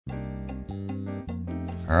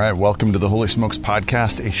All right, welcome to the Holy Smokes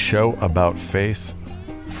Podcast, a show about faith,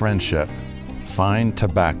 friendship, fine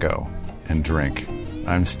tobacco, and drink.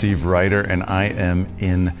 I'm Steve Ryder, and I am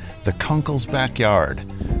in the Kunkel's backyard.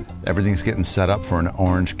 Everything's getting set up for an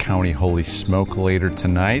Orange County Holy Smoke later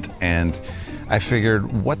tonight, and I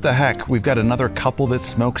figured, what the heck, we've got another couple that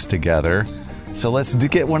smokes together, so let's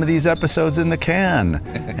get one of these episodes in the can.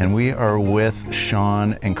 And we are with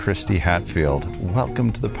Sean and Christy Hatfield.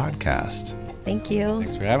 Welcome to the podcast. Thank you.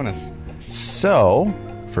 Thanks for having us. So,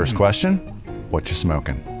 first question, what you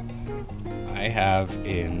smoking? I have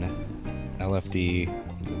an LFD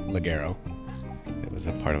Ligero. It was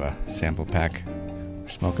a part of a sample pack we're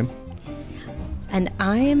smoking. And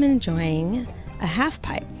I am enjoying a half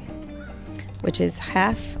pipe, which is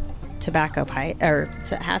half tobacco pipe, or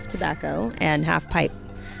half tobacco and half pipe.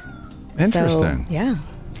 Interesting. So, yeah.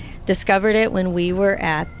 Discovered it when we were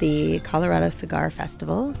at the Colorado Cigar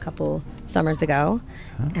Festival a couple summers ago,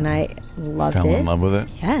 and I loved it. Fell in love with it?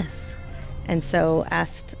 Yes. And so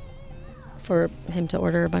asked for him to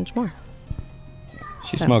order a bunch more.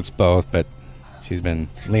 She smokes both, but she's been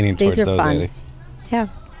leaning towards These are those fun. lately. Yeah.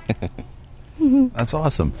 That's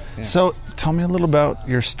awesome. Yeah. So, tell me a little about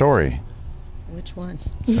your story. Which one?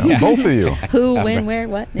 So, both of you. Who, when, where,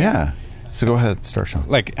 what? Yeah. So go ahead, start, Sean.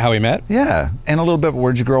 Like how we met? Yeah. And a little bit,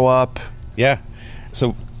 where'd you grow up? Yeah.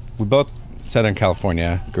 So we both Southern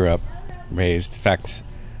California, grew up, raised. In fact,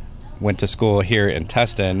 went to school here in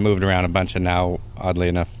Tustin, moved around a bunch, and now, oddly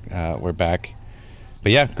enough, we're back.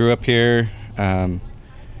 But yeah, grew up here. And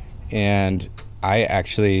I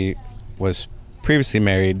actually was previously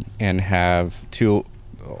married and have two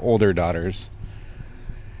older daughters.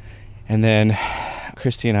 And then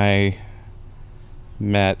Christy and I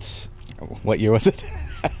met, what year was it?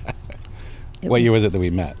 What year was it that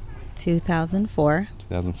we met? 2004.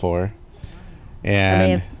 2004. I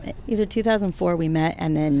And either 2004 we met,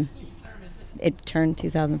 and then it turned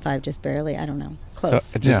 2005 just barely. I don't know. Close.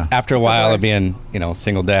 so just after a while of being,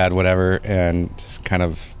 single dad, whatever, and just kind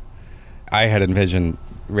of, I had envisioned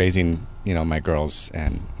raising, my girls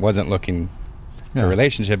and wasn't looking for a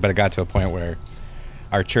relationship, but it got to a point where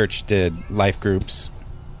our church did life groups.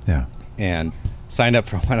 Yeah. And signed up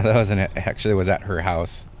for one of those, and it actually was at her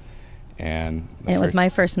house. And it was my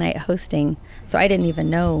first night hosting, so I didn't even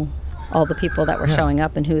know all the people that were showing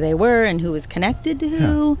up and who they were and who was connected to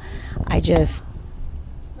who. I just,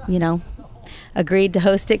 agreed to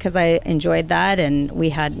host it because I enjoyed that, and we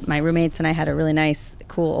had, my roommates and I had a really nice,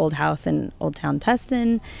 cool old house in Old Town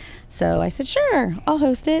Tustin. So I said, sure, I'll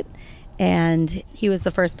host it. And he was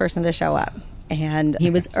the first person to show up, and he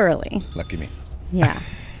was early. Lucky me. Yeah.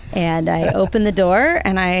 And I opened the door,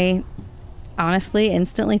 and I honestly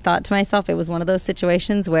instantly thought to myself, it was one of those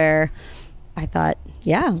situations where I thought,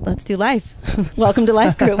 yeah, let's do life. Welcome to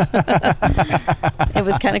Life Group. It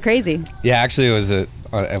was kind of crazy. Yeah, actually it was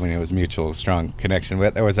it was mutual, strong connection.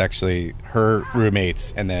 But there was actually her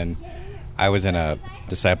roommates, and then I was in a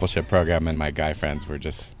discipleship program, and my guy friends were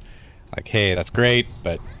just like, hey, that's great,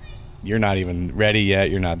 but you're not even ready yet.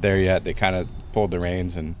 You're not there yet. They kind of pulled the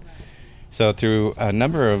reins. And so through a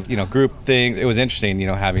number of, group things, it was interesting,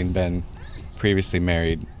 having been previously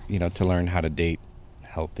married, to learn how to date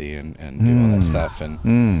healthy and do all that stuff,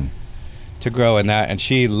 and to grow in that. And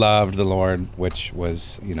she loved the Lord, which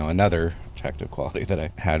was, another attractive quality that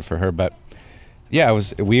I had for her. But yeah,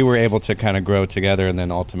 we were able to kind of grow together. And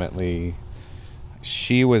then ultimately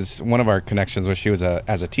she was, one of our connections was she was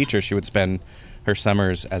as a teacher, she would spend her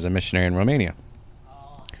summers as a missionary in Romania.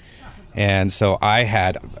 And so I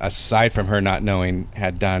had, aside from her not knowing,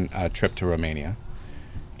 had done a trip to Romania.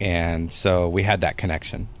 And so we had that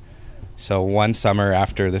connection. So one summer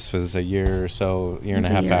after, this was a year or so, year and a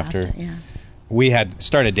half after, we had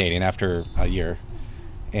started dating after a year.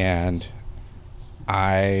 And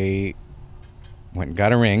I went and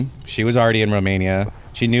got a ring. She was already in Romania.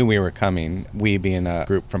 She knew we were coming, we being a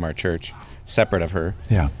group from our church, separate of her.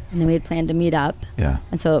 Yeah. And then we had planned to meet up. Yeah.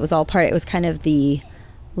 And so it was all part, it was kind of the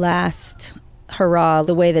last hurrah,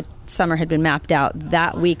 the way that summer had been mapped out.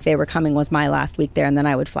 That week they were coming was my last week there, and then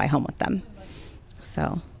I would fly home with them.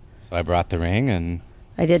 So I brought the ring, and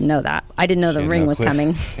I didn't know that. I didn't know the ring was clue.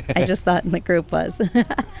 coming. I just thought the group was. So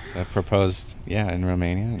I proposed, in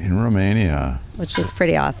Romania. In Romania. Which was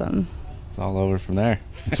pretty awesome. It's all over from there.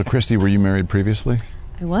 So, Christy, were you married previously?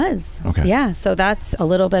 I was. Okay. Yeah, so that's a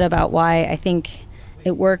little bit about why I think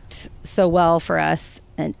it worked so well for us.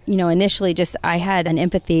 And, initially just I had an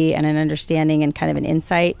empathy and an understanding and kind of an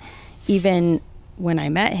insight. Even when I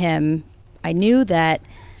met him, I knew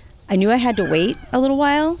I had to wait a little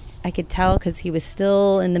while. I could tell because he was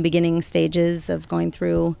still in the beginning stages of going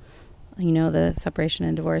through the separation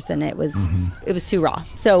and divorce, and it was too raw.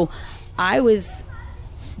 So I was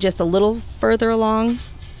just a little further along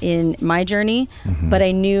in my journey, but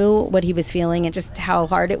I knew what he was feeling and just how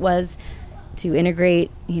hard it was to integrate,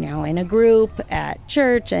 in a group at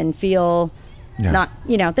church and feel there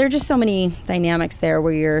are just so many dynamics there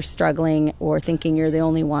where you're struggling or thinking you're the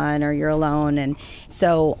only one or you're alone. And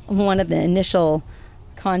so one of the initial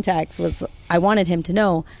contacts was I wanted him to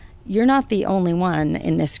know you're not the only one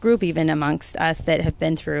in this group, even amongst us that have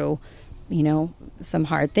been through, some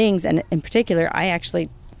hard things. And in particular, I actually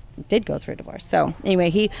did go through a divorce. So anyway,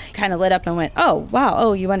 he kind of lit up and went, oh, wow.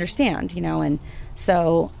 Oh, you understand, and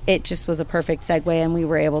so it just was a perfect segue, and we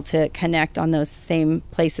were able to connect on those same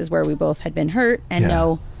places where we both had been hurt and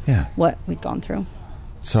know what we'd gone through.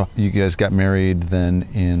 So you guys got married then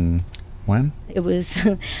in when? It was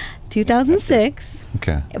 2006.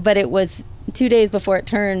 Okay. But it was 2 days before it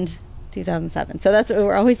turned 2007. So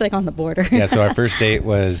we're always like on the border. Yeah, so our first date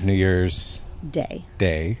was New Year's Day.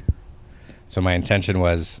 So my intention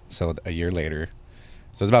was, a year later.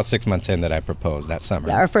 So it was about 6 months in that I proposed that summer.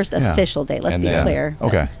 Yeah, our first official date, let's be clear.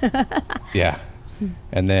 Okay. Yeah.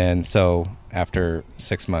 And then, so after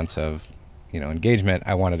 6 months of, engagement,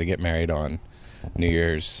 I wanted to get married on New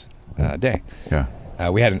Year's Day. Yeah.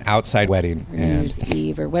 We had an outside wedding. New Year's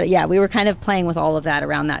Eve or what? Yeah, we were kind of playing with all of that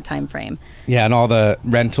around that time frame. Yeah, and all the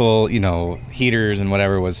rental, heaters and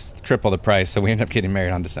whatever was triple the price. So we ended up getting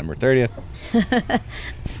married on December 30th.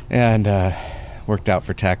 And worked out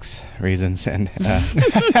for tax reasons. And so, a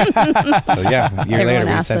year later,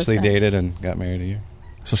 we essentially dated and got married a year.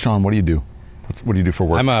 So, Sean, what do you do? What do you do for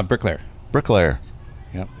work? I'm a bricklayer. Bricklayer.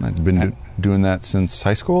 Yep. You've been doing that since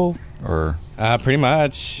high school, or? Pretty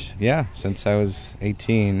much, yeah. Since I was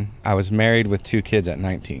 18. I was married with 2 kids at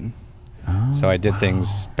 19. Oh, so I did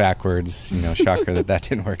things backwards, shocker that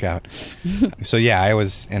didn't work out. So, yeah, I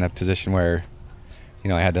was in a position where,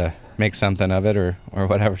 I had to make something of it or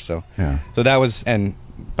whatever. So that was, and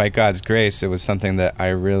by God's grace, it was something that I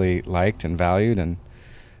really liked and valued. And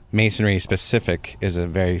masonry specific is a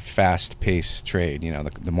very fast-paced trade.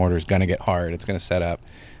 The mortar's going to get hard. It's going to set up.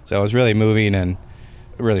 So I was really moving and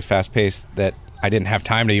really fast-paced that I didn't have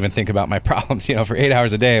time to even think about my problems. For 8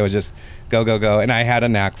 hours a day, it was just go, go, go. And I had a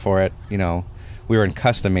knack for it. We were in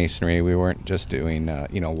custom masonry. We weren't just doing,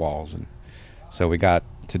 walls. And so we got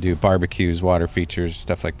to do barbecues, water features,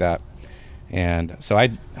 stuff like that. And so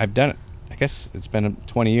I've done it. I guess it's been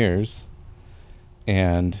 20 years.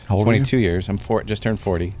 And how old 22 are you? years. I'm just turned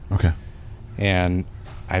 40. Okay. And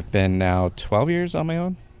I've been now 12 years on my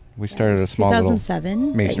own. We started a small little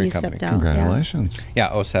 2007 masonry company. Congratulations.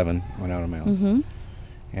 Yeah, 07 went out on my own.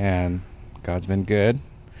 And God's been good.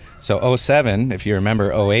 So 07, if you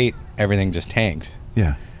remember 08, everything just tanked.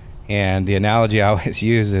 Yeah. And the analogy I always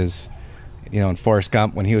use is, in Forrest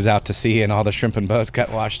Gump, when he was out to sea and all the shrimp and boats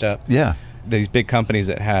got washed up. Yeah. These big companies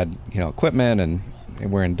that had, equipment and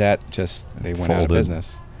were in debt, they went out of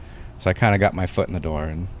business. So I kind of got my foot in the door.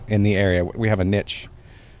 And in the area, we have a niche,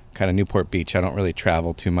 kind of Newport Beach. I don't really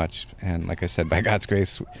travel too much. And like I said, by God's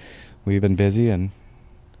grace, we've been busy. And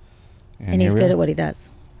he's good at what he does.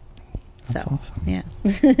 That's awesome. Yeah.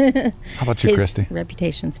 How about you, His Christy?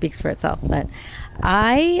 Reputation speaks for itself. But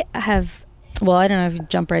I have... Well, I don't know if you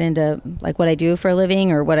jump right into like what I do for a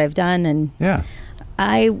living or what I've done. And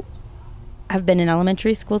I have been an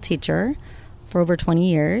elementary school teacher for over 20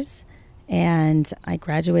 years. And I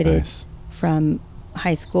graduated from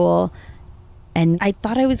high school. And I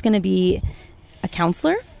thought I was going to be a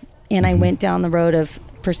counselor. And I went down the road of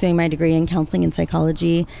pursuing my degree in counseling and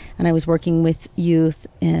psychology. And I was working with youth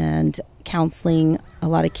and counseling a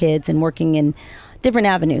lot of kids and working in different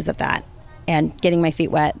avenues of that. And getting my feet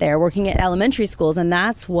wet there, working at elementary schools. And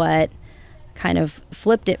that's what kind of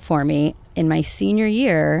flipped it for me. In my senior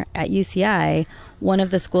year at UCI, one of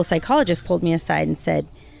the school psychologists pulled me aside and said,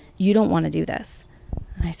 "You don't want to do this."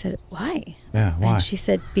 And I said, "Why?" Yeah, why? And she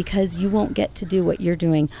said, "Because you won't get to do what you're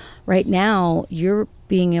doing. Right now, you're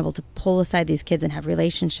being able to pull aside these kids and have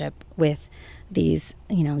relationship with these,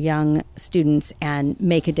 young students and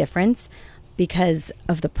make a difference." Because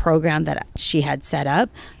of the program that she had set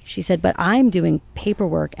up, she said, "But I'm doing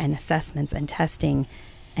paperwork and assessments and testing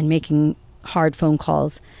and making hard phone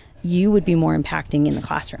calls. You would be more impacting in the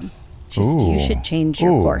classroom. She said, you should change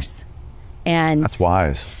your course." And that's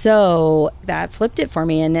wise. So that flipped it for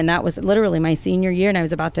me. And then that was literally my senior year, and I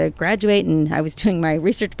was about to graduate, and I was doing my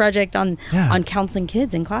research project on counseling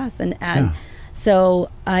kids in class. And so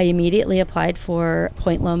I immediately applied for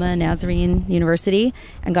Point Loma Nazarene University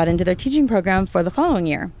and got into their teaching program for the following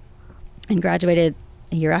year and graduated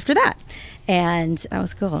a year after that. And that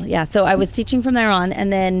was cool. Yeah. So I was teaching from there on.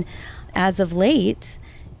 And then as of late,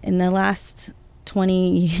 in the last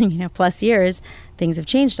 20 plus years, things have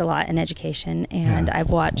changed a lot in education, and I've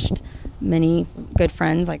watched many good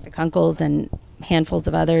friends like the Kunkles and handfuls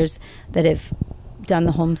of others that have done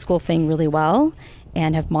the homeschool thing really well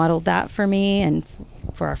and have modeled that for me and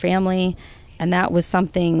for our family. And that was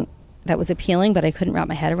something that was appealing, but I couldn't wrap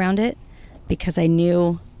my head around it because I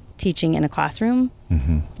knew teaching in a classroom,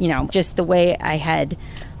 just the way I had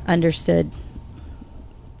understood.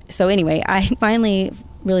 So anyway, I finally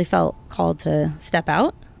really felt called to step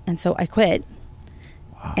out. And so I quit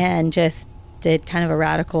and just did kind of a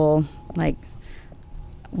radical,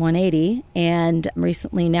 180. And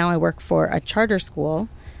recently now I work for a charter school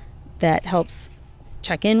that helps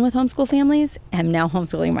check in with homeschool families. I'm now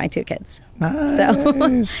homeschooling my 2 kids. Nice.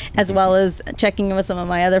 So, as well as checking in with some of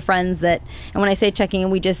my other friends and when I say checking in,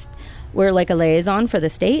 we're like a liaison for the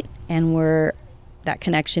state, and we're that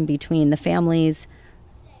connection between the families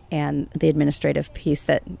and the administrative piece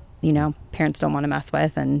that, parents don't want to mess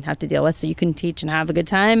with and have to deal with. So you can teach and have a good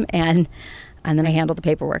time. And then I handle the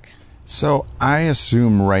paperwork. So I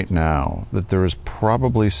assume right now that there is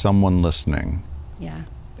probably someone listening. Yeah.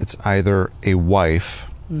 It's either a wife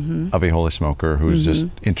of a holy smoker who's just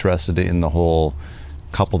interested in the whole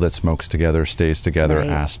couple that smokes together, stays together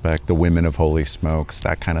aspect, the women of holy smokes,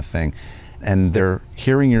 that kind of thing. And they're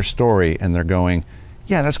hearing your story and they're going,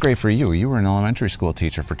 yeah, that's great for you. You were an elementary school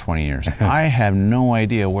teacher for 20 years. I have no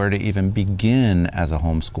idea where to even begin as a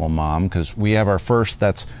homeschool mom, because we have our first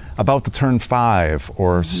that's about to turn 5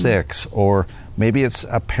 or 6, or maybe it's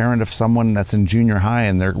a parent of someone that's in junior high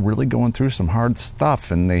and they're really going through some hard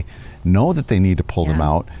stuff and they know that they need to pull them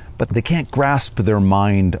out, but they can't grasp their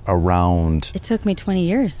mind around. It took me 20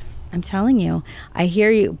 years. I'm telling you. I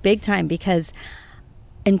hear you big time, because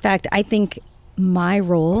in fact, I think my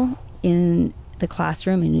role in the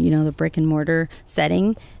classroom and, the brick and mortar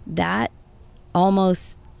setting, that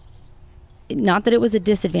almost, not that it was a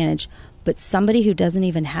disadvantage, but somebody who doesn't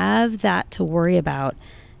even have that to worry about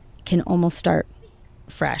can almost start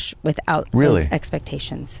fresh without those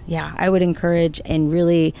expectations. Yeah, I would encourage and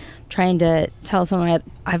really trying to tell someone.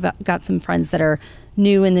 I've got some friends that are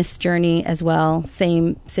new in this journey as well,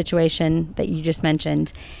 same situation that you just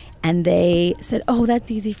mentioned. And they said, oh, that's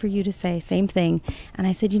easy for you to say, same thing. And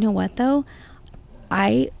I said, you know what though?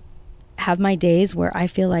 I have my days where I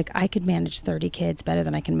feel like I could manage 30 kids better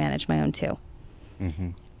than I can manage my own 2.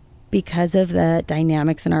 Because of the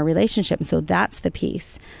dynamics in our relationship. And so that's the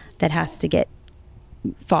piece that has to get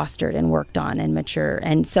fostered and worked on and mature.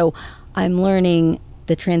 And so I'm learning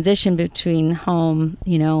the transition between home,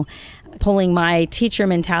 pulling my teacher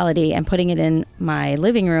mentality and putting it in my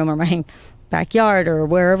living room or my backyard or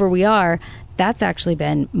wherever we are. That's actually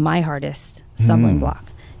been my hardest stumbling block,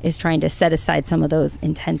 is trying to set aside some of those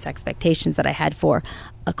intense expectations that I had for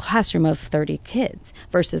a classroom of 30 kids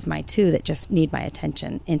versus my 2 that just need my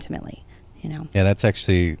attention intimately, Yeah, that's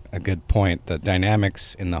actually a good point. The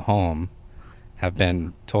dynamics in the home have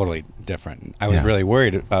been totally different. I was really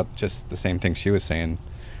worried about just the same thing she was saying,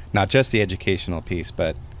 not just the educational piece,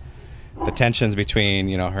 but the tensions between,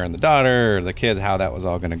 her and the daughter or the kids, how that was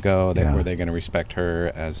all going to go. Were they going to respect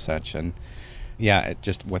her as such? And it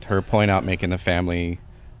just with her point out making the family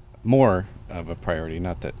more of a priority.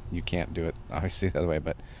 Not that you can't do it obviously the other way,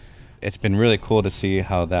 but it's been really cool to see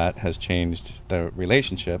how that has changed. The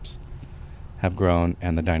relationships have grown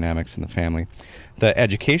and the dynamics in the family. The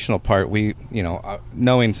educational part, we,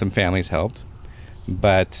 knowing some families helped,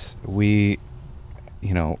 but we,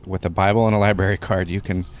 with a Bible and a library card, you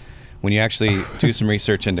can, when you actually do some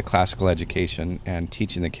research into classical education and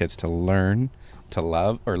teaching the kids to learn to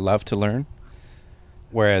love or love to learn.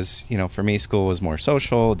 Whereas, for me, school was more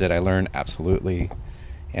social. Did I learn? Absolutely.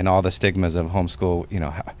 And all the stigmas of homeschool,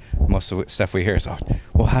 most of the stuff we hear is,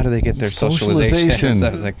 how do they get their socialization?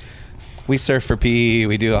 I was like, we surf for PE,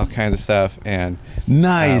 we do all kinds of stuff, and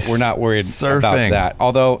we're not worried about that.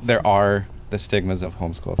 Although there are the stigmas of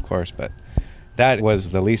homeschool, of course, but that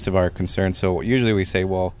was the least of our concern. So usually we say,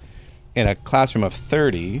 well, in a classroom of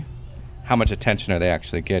 30, how much attention are they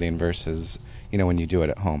actually getting versus, when you do it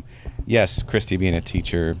at home? Yes, Christy being a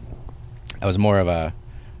teacher, that was more of a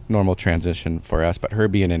normal transition for us, but her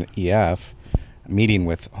being an EF, meeting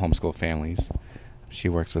with homeschool families, she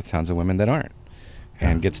works with tons of women that aren't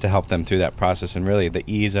and gets to help them through that process. And really the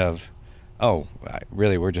ease of,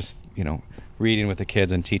 we're just, reading with the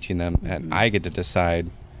kids and teaching them, and I get to decide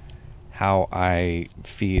how I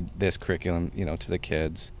feed this curriculum, to the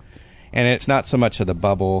kids. And it's not so much of the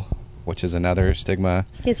bubble, which is another stigma.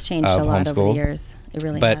 It's changed a lot over the years. It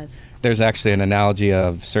really has. But there's actually an analogy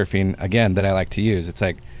of surfing, again, that I like to use. It's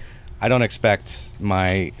like, I don't expect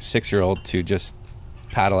my 6-year-old to just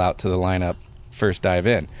paddle out to the lineup first dive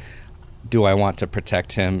in. Do I want to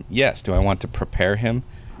protect him? Yes. Do I want to prepare him?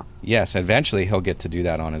 Yes. Eventually he'll get to do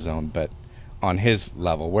that on his own, but on his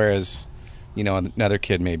level. Whereas, another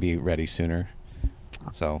kid may be ready sooner.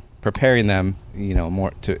 So preparing them,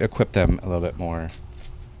 more to equip them a little bit more.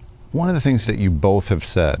 One of the things that you both have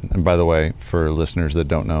said, and by the way, for listeners that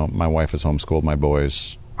don't know, my wife has homeschooled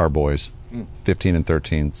our boys, 15 and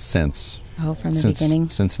 13, since the beginning?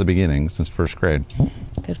 Since the beginning, since first grade.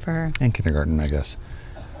 Good for her. And kindergarten, I guess.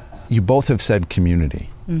 You both have said community.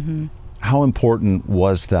 Mm-hmm. How important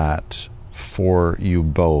was that for you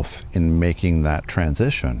both in making that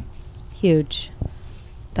transition? Huge.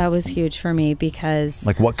 That was huge for me because...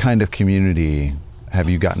 Like, what kind of community have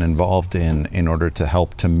you gotten involved in order to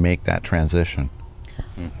help to make that transition?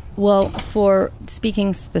 Well, for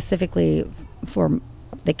speaking specifically for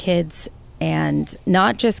the kids, and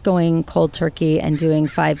not just going cold turkey and doing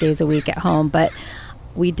 5 days a week at home, but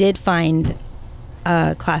we did find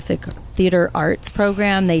a classic theater arts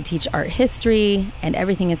program. They teach art history, and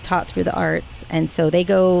everything is taught through the arts. And so they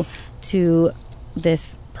go to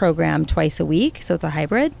this program twice a week, so it's a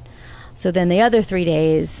hybrid. So then the other 3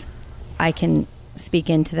 days, I can speak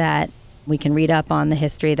into that. We can read up on the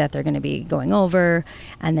history that they're going to be going over,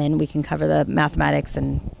 and then we can cover the mathematics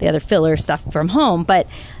and the other filler stuff from home. But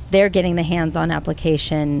they're getting the hands-on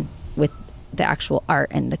application with the actual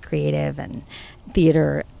art and the creative and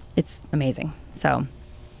theater. It's amazing. So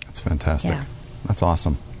that's fantastic. Yeah. That's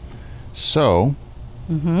awesome. So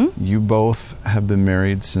you both have been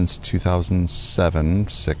married since 2007,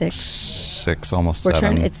 six, almost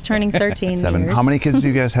 7. It's turning 13 7. years. How many kids do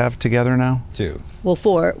you guys have together now? 2. Well,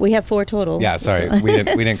 4. We have 4 total. Yeah, sorry, we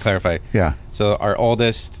didn't clarify. Yeah. So our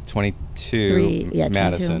oldest, 22, 22.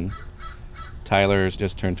 Madison. Tyler's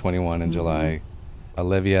just turned 21 in July.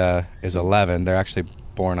 Olivia is 11. They're actually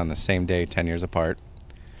born on the same day, 10 years apart.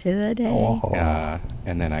 To the day. Oh.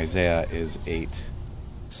 And then Isaiah is 8.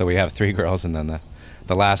 So we have 3 girls, and then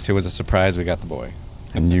the last who was a surprise, we got the boy.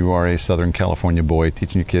 And you are a Southern California boy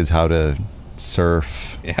teaching your kids how to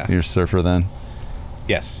surf. Yeah. You're a surfer then?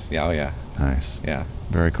 Yes. Yeah. Oh, yeah. Nice. Yeah.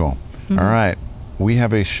 Very cool. All right. We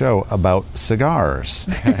have a show about cigars.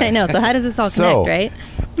 I know. So how does this all connect, right?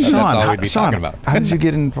 Sean, all we'd be talking about. How did you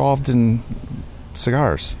get involved in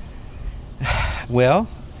cigars? Well,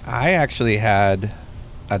 I actually had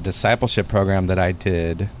a discipleship program that I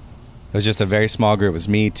did. It was just a very small group. It was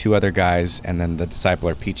me, 2 other guys, and then the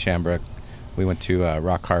discipler, Pete Shambrook. We went to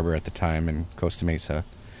Rock Harbor at the time in Costa Mesa.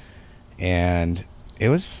 And it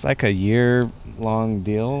was like a year-long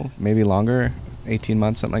deal, maybe longer, 18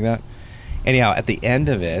 months, something like that. Anyhow, at the end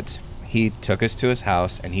of it, he took us to his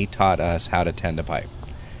house, and he taught us how to tend a pipe,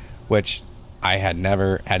 which I had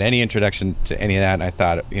never had any introduction to any of that, and I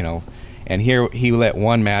thought, and here he lit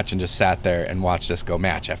one match and just sat there and watched us go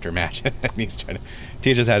match after match. And he's trying to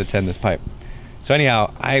teach us how to tend this pipe. So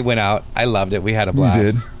anyhow, I went out. I loved it. We had a blast. You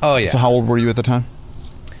did? Oh, yeah. So how old were you at the time?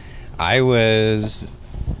 I was...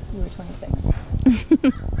 You were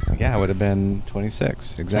 26. Yeah, I would have been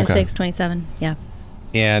 26. Exactly. 26, 27. Yeah.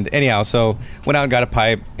 And anyhow, so went out and got a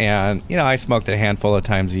pipe. And, I smoked it a handful of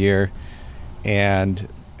times a year. And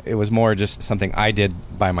it was more just something I did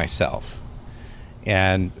by myself.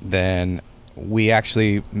 And then we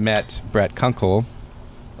actually met Brett Kunkel,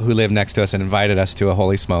 who lived next to us, and invited us to a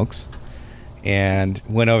Holy Smokes, and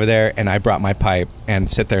went over there, and I brought my pipe and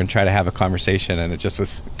sit there and try to have a conversation, and it just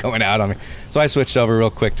was going out on me. So I switched over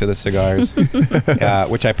real quick to the cigars,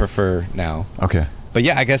 which I prefer now. Okay. But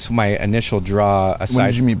yeah, I guess my initial draw aside... When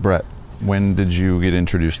did you meet Brett? When did you get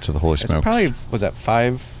introduced to the Holy Smokes? Probably, was that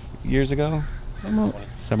 5 years ago?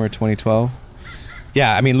 Summer 2012.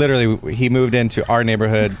 Yeah, I mean, literally, he moved into our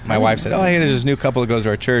neighborhood. My wife said, hey, there's this new couple that goes to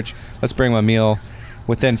our church. Let's bring them a meal.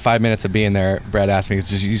 Within 5 minutes of being there, Brett asked me,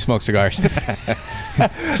 you smoke cigars?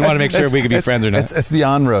 Just want to make sure we could be friends or not. It's the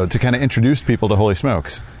on-road to kind of introduce people to Holy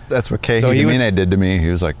Smokes. That's what Kay Higumine did to me. He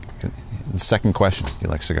was like, the second question, you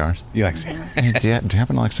like cigars? You like cigars? Do you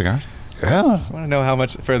happen to like cigars? Yeah. I want to know how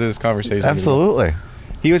much further this conversation Absolutely.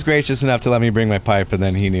 He was gracious enough to let me bring my pipe, and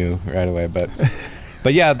then he knew right away.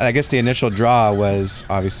 But yeah, I guess the initial draw was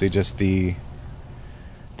obviously just the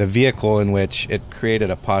vehicle in which it created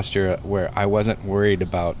a posture where I wasn't worried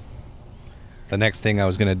about the next thing I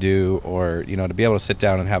was going to do, or, to be able to sit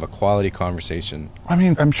down and have a quality conversation. I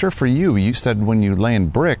mean, I'm sure for you said when you lay in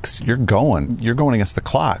bricks, you're going against the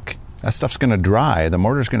clock. That stuff's going to dry. The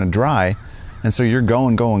mortar's going to dry. And so you're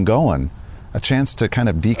going. A chance to kind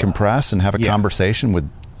of decompress and have a conversation with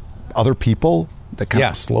other people that kind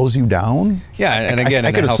of slows you down. Yeah, and again,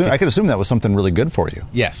 I could assume that was something really good for you.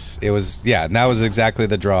 Yes, it was. Yeah, and that was exactly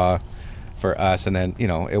the draw for us. And then,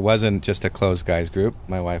 it wasn't just a closed guys group.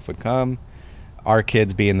 My wife would come. our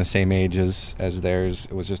kids being the same ages as theirs,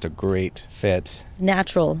 it was just a great fit. It's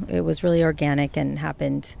natural. It was really organic and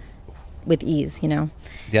happened with ease, you know.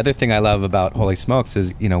 The other thing I love about Holy Smokes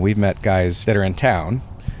is, you know, we've met guys that are in town.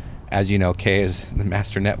 As you know, Kay is the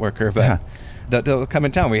master networker, but they'll come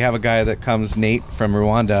in town. We have a guy that comes, Nate from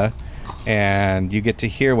Rwanda, and you get to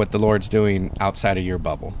hear what the Lord's doing outside of your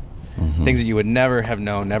bubble. Mm-hmm. Things that you would never have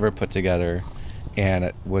known, never put together. And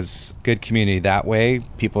it was good community that way.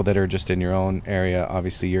 People that are just in your own area,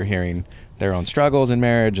 obviously you're hearing their own struggles in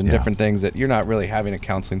marriage and different things that you're not really having a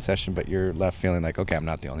counseling session, but you're left feeling like, okay, I'm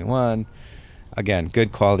not the only one. Again,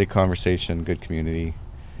 good quality conversation, good community.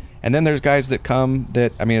 And then there's guys that come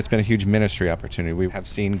that, I mean, it's been a huge ministry opportunity. We have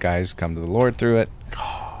seen guys come to the Lord through it,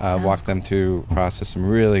 walk them through process, some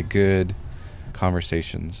really good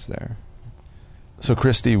conversations there. So,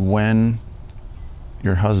 Christy, when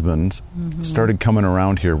your husband started coming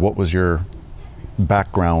around here, what was your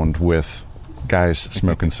background with guys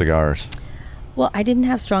smoking cigars? Well, I didn't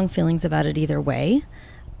have strong feelings about it either way.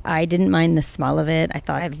 I didn't mind the smell of it. I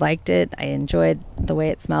thought I liked it. I enjoyed the way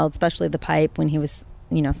it smelled, especially the pipe when he was,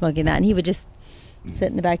 you know, smoking that. And he would just sit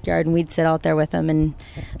in the backyard and we'd sit out there with him. And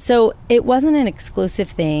so it wasn't an exclusive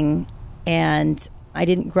thing. And I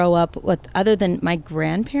didn't grow up with, other than my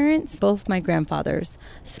grandparents, both my grandfathers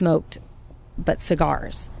smoked, but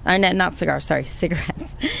cigars. Not cigars, sorry,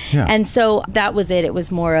 cigarettes. Yeah. And so that was it. It was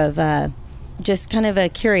more of just kind of a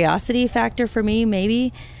curiosity factor for me,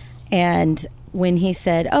 maybe. And when he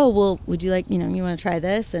said, oh, well, would you like, you know, you want to try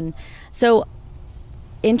this? And so,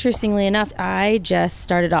 interestingly enough, I just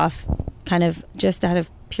started off kind of just out of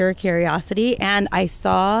pure curiosity, and I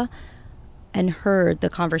saw and heard the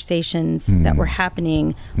conversations that were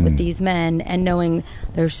happening with these men, and knowing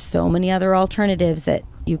there's so many other alternatives that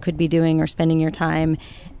you could be doing or spending your time.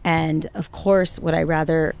 And of course, would I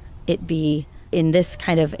rather it be in this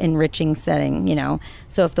kind of enriching setting, you know?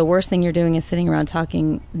 So if the worst thing you're doing is sitting around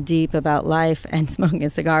talking deep about life and smoking a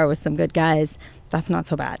cigar with some good guys, that's not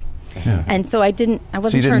so bad. Yeah. And so I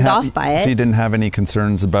wasn't turned off by it. So you didn't have any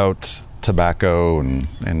concerns about tobacco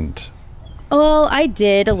and well, I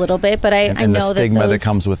did a little bit, but I know that the stigma that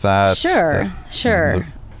comes with that. Sure.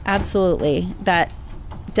 Absolutely. That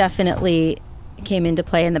definitely came into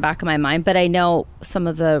play in the back of my mind. But I know some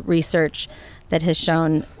of the research that has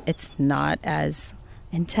shown it's not as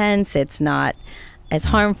intense, it's not as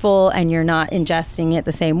harmful, and you're not ingesting it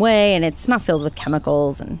the same way, and it's not filled with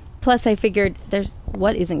chemicals. And plus, I figured there's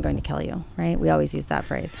what isn't going to kill you, right? We always use that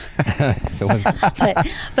phrase.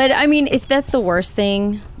 but I mean, if that's the worst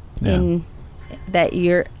thing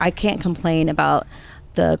I can't complain about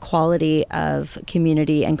the quality of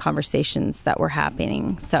community and conversations that were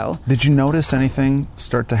happening. So, did you notice anything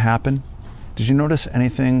start to happen? Did you notice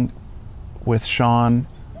anything with Sean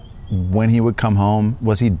when he would come home?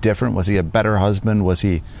 Was he different? Was he a better husband? Was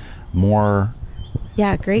he more?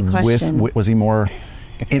 Yeah, great question. Was he more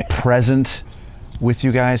present with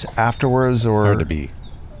you guys afterwards, or hard to be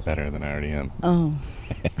better than I already am? Oh,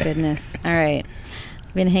 goodness! All right.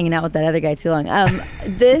 I've been hanging out with that other guy too long.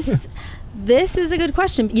 This is a good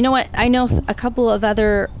question. You know what? I know a couple of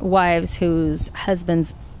other wives whose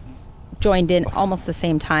husbands joined in almost the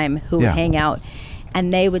same time who would hang out,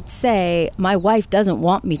 and they would say, my wife doesn't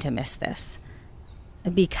want me to miss this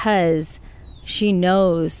because she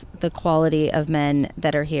knows the quality of men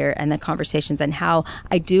that are here and the conversations, and how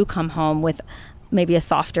I do come home with maybe a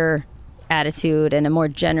softer attitude and a more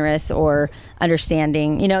generous or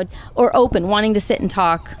understanding, you know, or open, wanting to sit and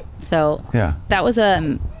talk. So that was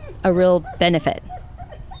a real benefit.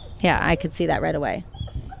 Yeah, I could see that right away.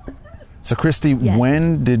 So, Christy,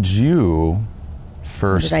 when did you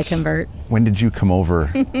first... When did I convert? When did you come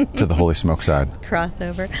over to the Holy Smoke side?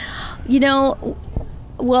 Crossover. You know,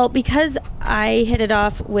 well, because I hit it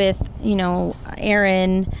off with, you know,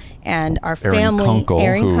 Erin and our family.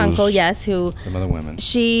 Erin Kunkel, yes, who... Some other women.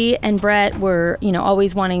 She and Brett were, you know,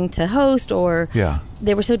 always wanting to host, or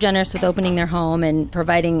they were so generous with opening their home and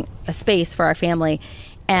providing a space for our family.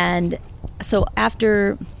 And so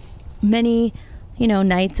after many, you know,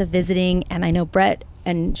 nights of visiting, and I know Brett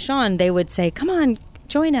and Sean, they would say, come on,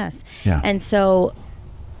 join us. Yeah. And so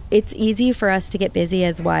it's easy for us to get busy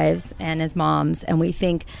as wives and as moms. And we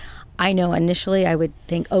think, I know initially I would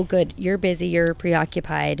think, oh, good, you're busy, you're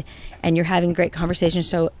preoccupied, and you're having great conversations,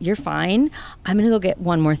 so you're fine. I'm going to go get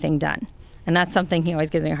one more thing done. And that's something he always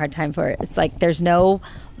gives me a hard time for. It's like there's no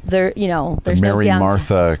the Mary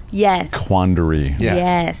Martha quandary. Yeah.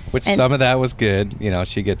 Yes. Which some of that was good. You know,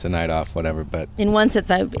 she gets a night off, whatever. But in one sense,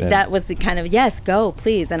 that was the kind of, yes, go,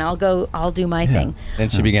 please. And I'll do my thing. Then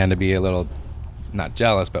she began to be a little not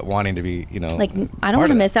jealous, but wanting to be, you know, like, I don't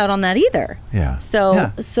want to miss out on that either. Yeah.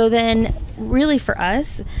 So then really for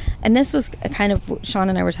us, and this was kind of, Sean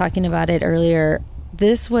and I were talking about it earlier,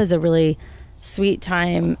 this was a really sweet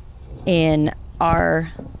time in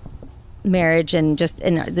our marriage, and just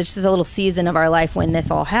this is a little season of our life when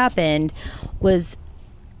this all happened, was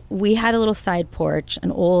we had a little side porch,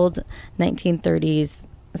 an old 1930s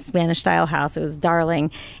Spanish style house. It was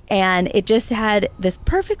darling, and it just had this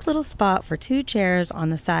perfect little spot for 2 chairs on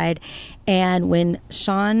the side. And when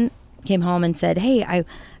Sean came home and said, "Hey, I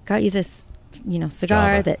got you this,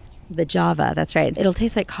 cigar, Java. the Java, that's right, it'll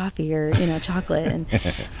taste like coffee or chocolate, and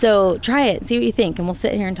so try it, see what you think, and we'll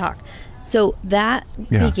sit here and talk." So that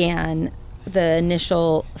began the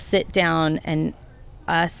initial sit down and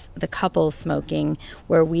us, the couple, smoking,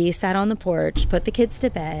 where we sat on the porch, put the kids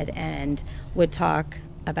to bed, and would talk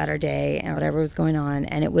about our day and whatever was going on.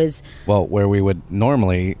 And it was, well, where we would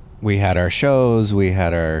normally, we had our shows, we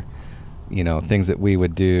had our, things that we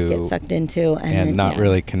would do, get sucked into, and then, not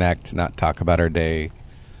really connect, not talk about our day.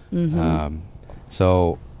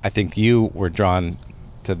 So I think you were drawn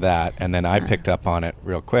to that, and then I picked up on it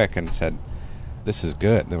real quick and said, "This is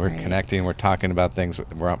good. That we're connecting. We're talking about things.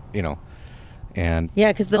 We're, and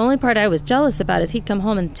yeah, because the only part I was jealous about is he'd come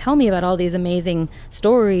home and tell me about all these amazing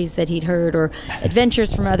stories that he'd heard, or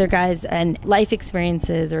adventures from other guys, and life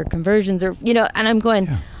experiences or conversions, or and I'm going,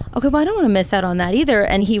 okay, well, I don't want to miss out on that either.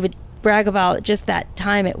 And he would brag about just that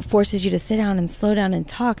time it forces you to sit down and slow down and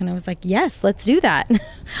talk, and I was like, yes, let's do that.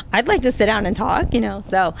 I'd like to sit down and talk,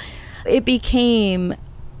 so it became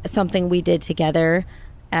something we did together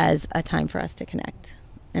as a time for us to connect,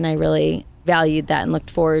 and I really valued that and looked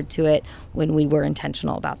forward to it when we were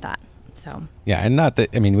intentional about that. So yeah, and not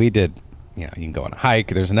that, we did, you can go on a hike,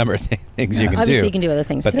 there's a number of things you can obviously do. you can do other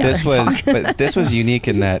things but together. this was unique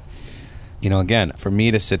in that, again, for me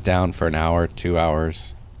to sit down for an hour, 2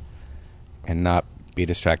 hours and not be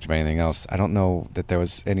distracted by anything else, I don't know that there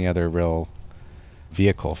was any other real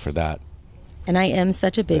vehicle for that. And I am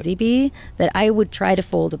such a busy bee that I would try to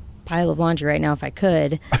fold a pile of laundry right now if I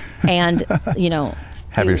could, and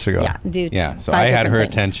have your cigar. So I had her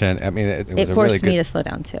attention. I mean, it was it a forced really good, me to slow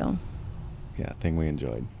down too. thing we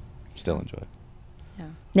enjoyed, still enjoy. Yeah.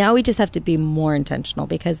 Now we just have to be more intentional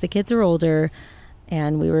because the kids are older,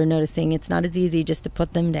 and we were noticing it's not as easy just to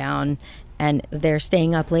put them down and they're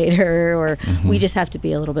staying up later, or we just have to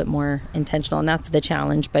be a little bit more intentional, and that's the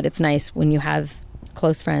challenge. But it's nice when you have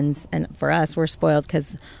close friends, and for us, we're spoiled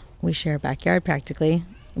because we share a backyard practically,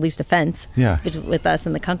 at least a fence, with us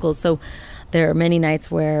and the Kunkles. So there are many nights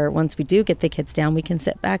where once we do get the kids down, we can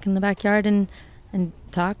sit back in the backyard and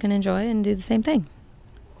talk and enjoy and do the same thing.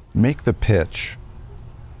 Make the pitch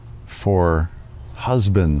for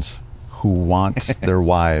husbands who want their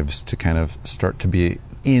wives to kind of start to be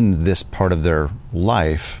in this part of their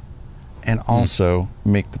life, and also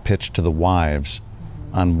make the pitch to the wives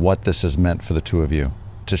on what this has meant for the two of you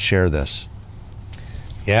to share this.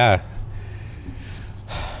 Yeah.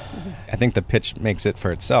 I think the pitch makes it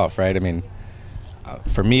for itself, right? I mean,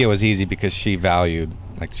 for me, it was easy because she valued,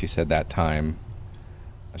 like she said, that time.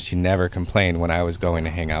 She never complained when I was going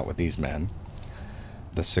to hang out with these men.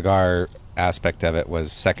 The cigar aspect of it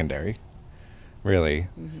was secondary, really.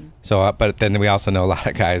 So, but then we also know a lot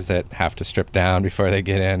of guys that have to strip down before they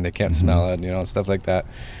get in. They can't smell it, stuff like that.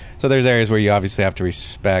 So there's areas where you obviously have to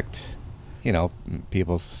respect,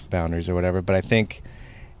 people's boundaries or whatever. But I think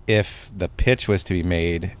if the pitch was to be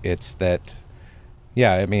made, it's that,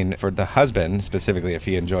 for the husband specifically, if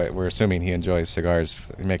we're assuming he enjoys cigars,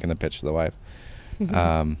 making the pitch to the wife.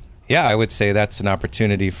 I would say that's an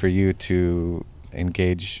opportunity for you to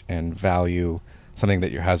engage and value something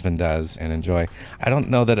that your husband does and enjoy. I don't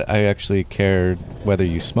know that I actually cared whether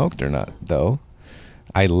you smoked or not, though.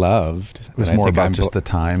 I loved. It was more about just the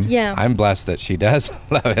time. Yeah. I'm blessed that she does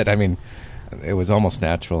love it. I mean, it was almost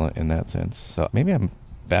natural in that sense. So maybe I'm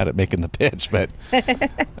bad at making the pitch, but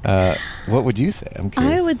what would you say? I'm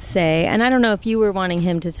curious. I would say, and I don't know if you were wanting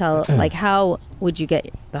him to tell, like, how would you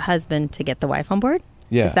get the husband to get the wife on board?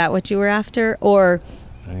 Yeah. Is that what you were after? Or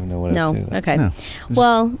I don't even know what no? I'd say. Okay. No.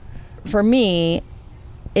 Well, for me,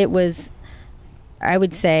 it was, I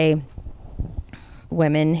would say,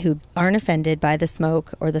 women who aren't offended by the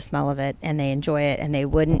smoke or the smell of it, and they enjoy it, and they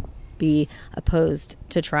wouldn't be opposed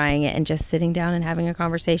to trying it and just sitting down and having a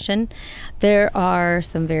conversation. There are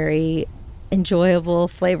some very enjoyable,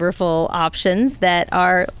 flavorful options that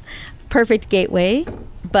are perfect gateway,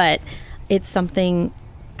 but it's something,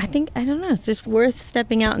 I don't know, it's just worth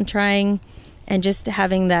stepping out and trying and just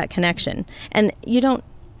having that connection. And you don't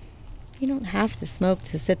have to smoke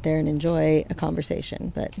to sit there and enjoy a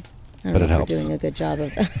conversation, but I don't But know it if helps. we're doing a good job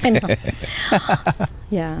of that. I know.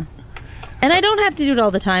 Yeah. And I don't have to do it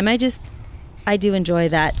all the time. I do enjoy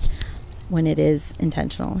that when it is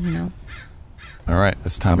intentional, you know. All right,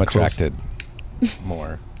 it's time I'm to close. attracted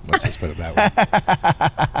more. Let's just put it that way.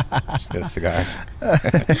 Just get a cigar.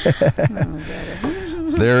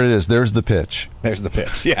 There it is. There's the pitch. There's the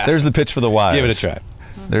pitch. Yeah. There's the pitch for the wives. Give it a try.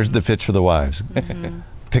 There's the pitch for the wives.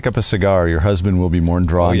 Pick up a cigar. Your husband will be more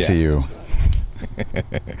drawn yeah. to you.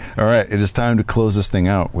 All right, it is time to close this thing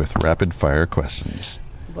out with rapid fire questions.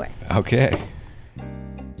 Boy. Okay.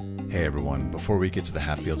 Hey everyone, before we get to the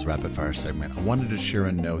Hatfields Rapid Fire segment, I wanted to share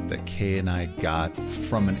a note that Kay and I got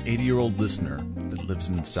from an 80-year-old listener that lives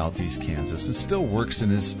in southeast Kansas and still works in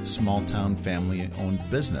his small-town family-owned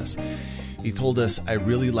business. He told us, I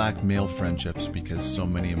really lack male friendships because so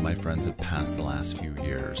many of my friends have passed the last few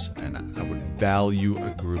years, and I would value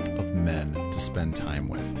a group of men to spend time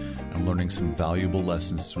with. I'm learning some valuable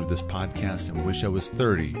lessons through this podcast and wish I was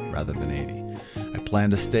 30 rather than 80. I plan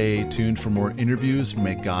to stay tuned for more interviews.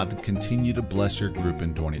 May God continue to bless your group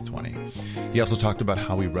in 2020. He also talked about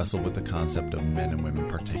how he wrestled with the concept of men and women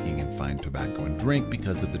partaking in fine tobacco and drink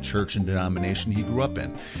because of the church and denomination he grew up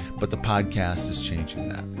in. But the podcast is changing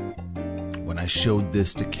that. When I showed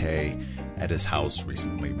this to Kay at his house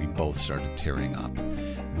recently, we both started tearing up.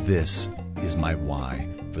 This is my why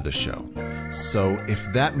for the show. So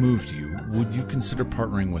if that moved you, would you consider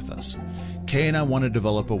partnering with us? Kay and I want to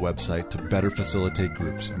develop a website to better facilitate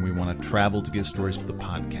groups, and we want to travel to get stories for the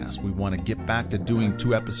podcast. We want to get back to doing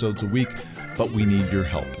 2 episodes a week, but we need your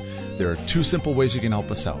help. There are 2 simple ways you can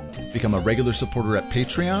help us out. Become a regular supporter at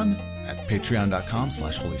Patreon at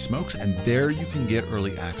patreon.com/holysmokes, and there you can get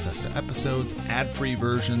early access to episodes, ad-free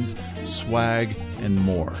versions, swag, and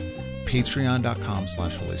more.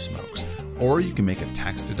 Patreon.com/holysmokes. Or you can make a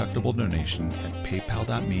tax-deductible donation at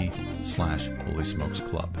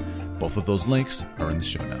paypal.me/holysmokesclub. Both of those links are in the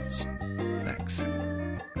show notes. Thanks.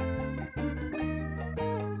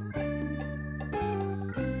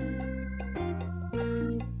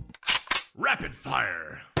 Rapid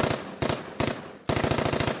fire.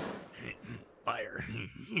 Fire.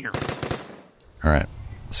 Here. All right,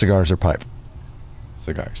 cigars or pipe?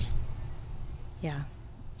 Cigars. Yeah.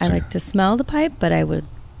 I Cigar. like to smell the pipe, but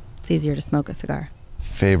it's easier to smoke a cigar.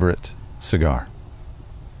 Favorite cigar?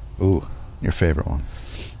 Ooh. Your favorite one?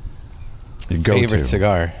 Your go-to. Favorite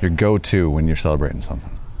cigar. Your go-to when you're celebrating something.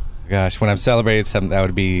 Gosh, when I'm celebrating something, that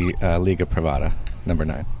would be Liga Privada, number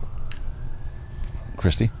 9.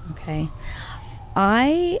 Christy? Okay.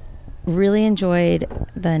 I really enjoyed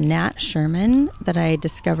the Nat Sherman that I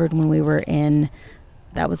discovered when we were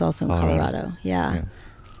that was also in Colorado. Yeah.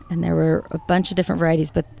 And there were a bunch of different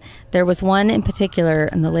varieties, but there was one in particular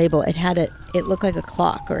in the label. It looked like a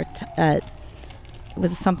clock, or it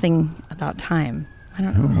was something about time. I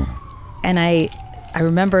don't know. And I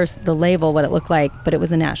remember the label, what it looked like, but it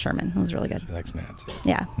was a Nat Sherman. It was really good. She likes Nats.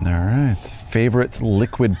 Yeah. All right. Favorite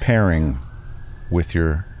liquid pairing with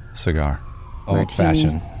your cigar? Old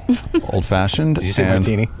fashioned. Old-fashioned? Did you say and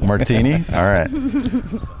martini? Martini? All right.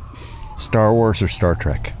 Star Wars or Star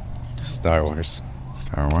Trek? Star Wars.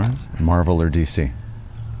 Star Wars? Marvel or DC?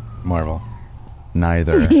 Marvel.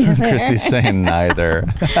 Neither. Christy's saying neither.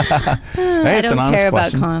 Hey, I it's an don't honest care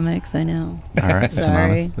question. about comics, I know. All right,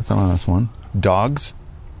 Sorry. it's an honest one. Dogs,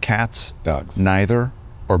 cats, Dogs. neither,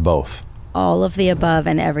 or both? All of the above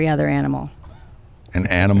and every other animal. An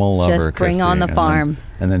animal lover, Just bring Christy, on the and farm.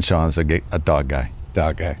 and then Sean's a dog guy.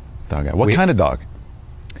 Dog guy. Dog guy. What kind of dog?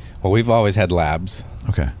 Well, we've always had labs.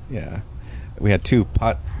 Okay. Yeah. We had 2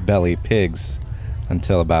 pot-belly pigs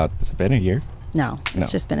until has it been a year? No, it's No.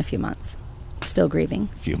 just been a few months. Still grieving.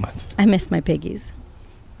 A few months. I miss my piggies.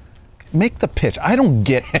 Make the pitch. I don't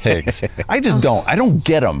get pigs. I just don't. I don't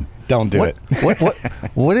get them. Don't do it.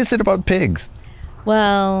 What is it about pigs?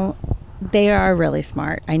 Well, they are really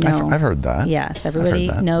smart. I know. I've heard that. Yes, I've heard everybody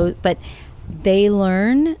that. knows, but they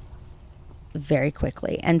learn very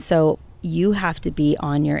quickly. And so you have to be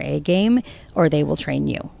on your A game or they will train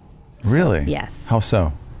you. Really? Yes. How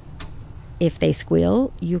so? If they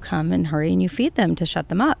squeal, you come and hurry and you feed them to shut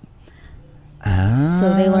them up.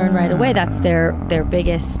 So they learn right away. That's their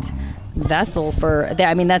biggest vessel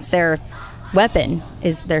that's their weapon,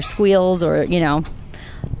 is their squeals, or,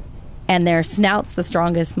 and their snout's the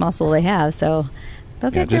strongest muscle they have. So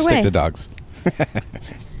they'll get just their way. stick to dogs.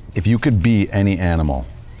 If you could be any animal,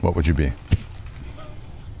 what would you be?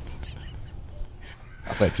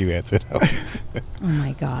 I'll let you answer that one. Oh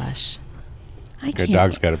my gosh. I Our can't.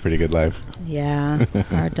 dog's got a pretty good life. Yeah,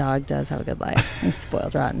 our dog does have a good life. He's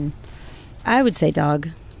spoiled rotten. I would say dog.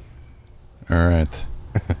 All right.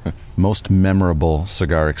 Most memorable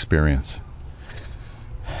cigar experience?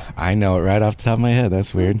 I know it right off the top of my head.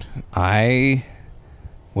 That's weird. I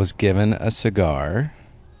was given a cigar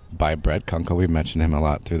by Brett Kunkel. We've mentioned him a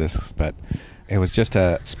lot through this, but it was just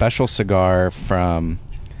a special cigar from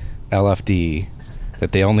LFD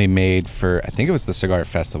that they only made for, I think it was the Cigar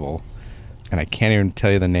Festival. And I can't even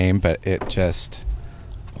tell you the name, but it just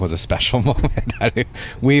was a special moment.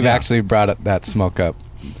 We've actually brought that smoke up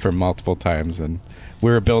for multiple times, and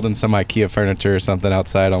we were building some IKEA furniture or something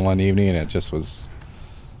outside on one evening, and it just was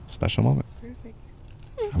a special moment.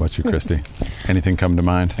 How about you, Christy? Anything come to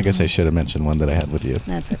mind? I guess I should have mentioned one that I had with you.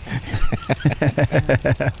 That's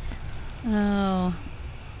okay. Oh,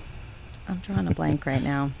 I'm drawing a blank right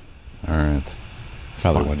now. All right.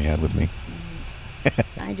 Probably Fun. one you had with me.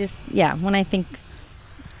 When I think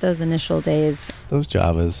those initial days, Those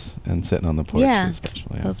Javas and sitting on the porch were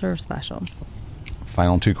special. Yeah. those were special.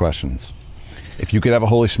 Final 2 questions. If you could have a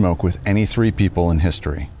holy smoke with any 3 people in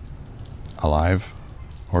history, alive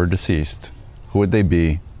or deceased, who would they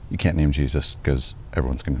be? You can't name Jesus because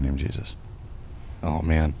everyone's going to name Jesus. Oh,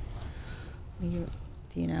 man. Do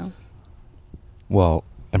you know? Well,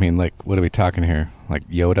 I mean, like, what are we talking here? Like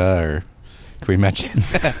Yoda, or can we mention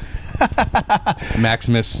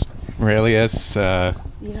Maximus Aurelius? You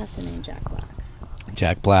have to name Jack Black.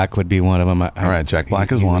 Jack Black would be one of them. All right, Jack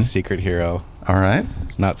Black is he's one. A secret hero. All right.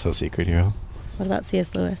 Not so secret hero. What about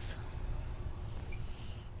C.S. Lewis?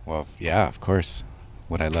 Well, yeah, of course.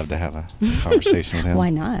 Would I love to have a conversation with him? Why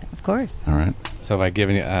not? Of course. All right. So have I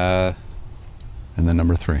given you... And then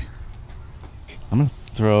number 3. I'm going to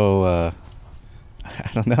throw...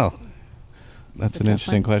 I don't know. That's an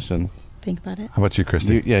interesting question. Think about it. How about you,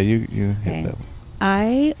 Christy? You Okay. hit that.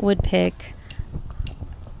 I would pick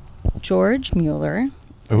George Mueller,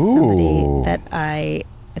 Ooh. somebody that I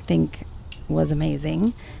think was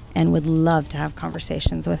amazing and would love to have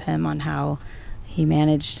conversations with him on how he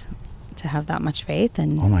managed to have that much faith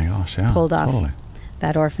and Oh my gosh, yeah. pulled off Totally.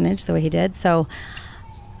 that orphanage the way he did. So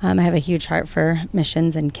I have a huge heart for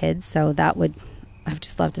missions and kids, so I would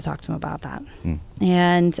just love to talk to him about that.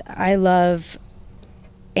 And I love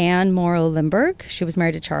Anne Morrow Lindbergh. She was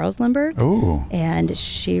married to Charles Lindbergh. Ooh. And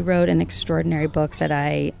she wrote an extraordinary book that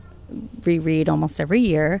I reread almost every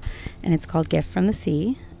year, and it's called Gift from the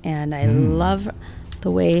Sea. And I love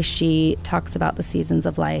the way she talks about the seasons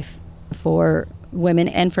of life for women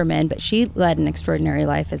and for men, but she led an extraordinary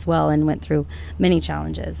life as well and went through many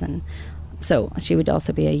challenges. And so she would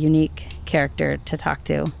also be a unique character to talk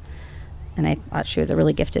to. And I thought she was a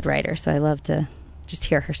really gifted writer, so I love to just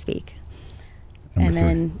hear her speak. Number 3.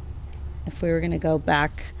 Then if we were going to go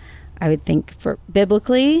back, I would think for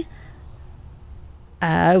biblically,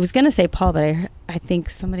 I was going to say Paul, but I think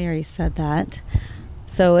somebody already said that.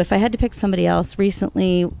 So if I had to pick somebody else,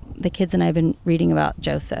 recently the kids and I have been reading about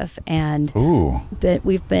Joseph, and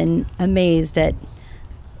we've been amazed at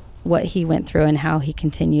what he went through and how he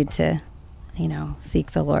continued to,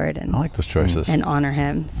 seek the Lord and I like those choices. and honor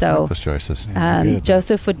him. I So like those choices.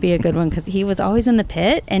 Joseph would be a good one because he was always in the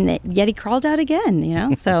pit, and yet he crawled out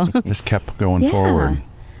again. So Just kept going Yeah. forward.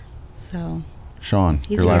 So Sean,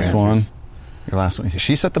 He's your the last one. answers. Your last one.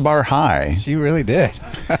 She set the bar high. She really did.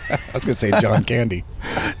 I was going to say John Candy.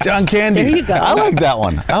 John Candy. There you go. I like that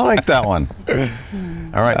one.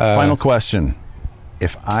 All right, final question.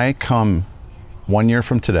 If I come 1 year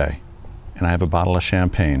from today and I have a bottle of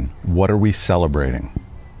champagne, what are we celebrating?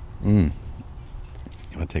 You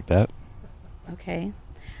want to take that? okay,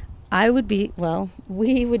 we would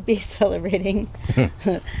be celebrating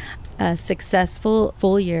a successful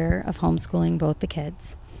full year of homeschooling both the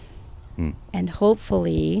kids, and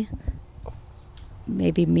hopefully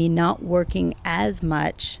maybe me not working as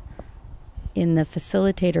much in the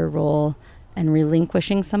facilitator role and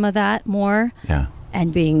relinquishing some of that more. Yeah.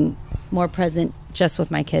 And being more present just with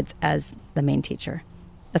my kids as the main teacher.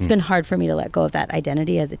 That's been hard for me to let go of that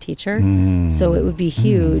identity as a teacher. So it would be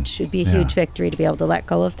huge. It would be a huge victory to be able to let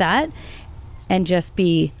go of that and just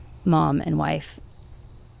be mom and wife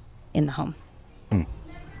in the home. How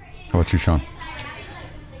about you, Sean?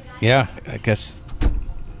 Yeah, I guess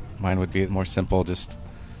mine would be more simple. Just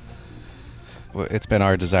it's been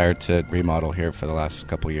our desire to remodel here for the last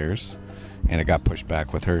couple years, and it got pushed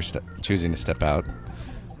back with her choosing to step out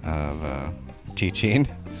of teaching,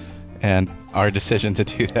 and our decision to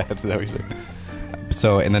do that. Is that what you're saying?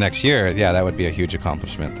 So in the next year, that would be a huge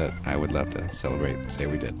accomplishment that I would love to celebrate. Say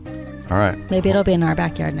we did. All right. Maybe it'll be in our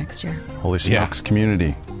backyard next year. Holy Smokes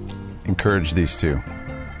community. Encourage these two.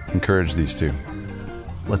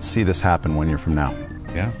 Let's see this happen 1 year from now.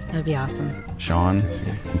 Yeah. That would be awesome. Sean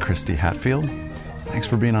and Christy Hatfield, thanks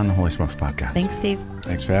for being on the Holy Smokes podcast. Thanks, Steve.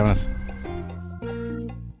 Thanks for having us.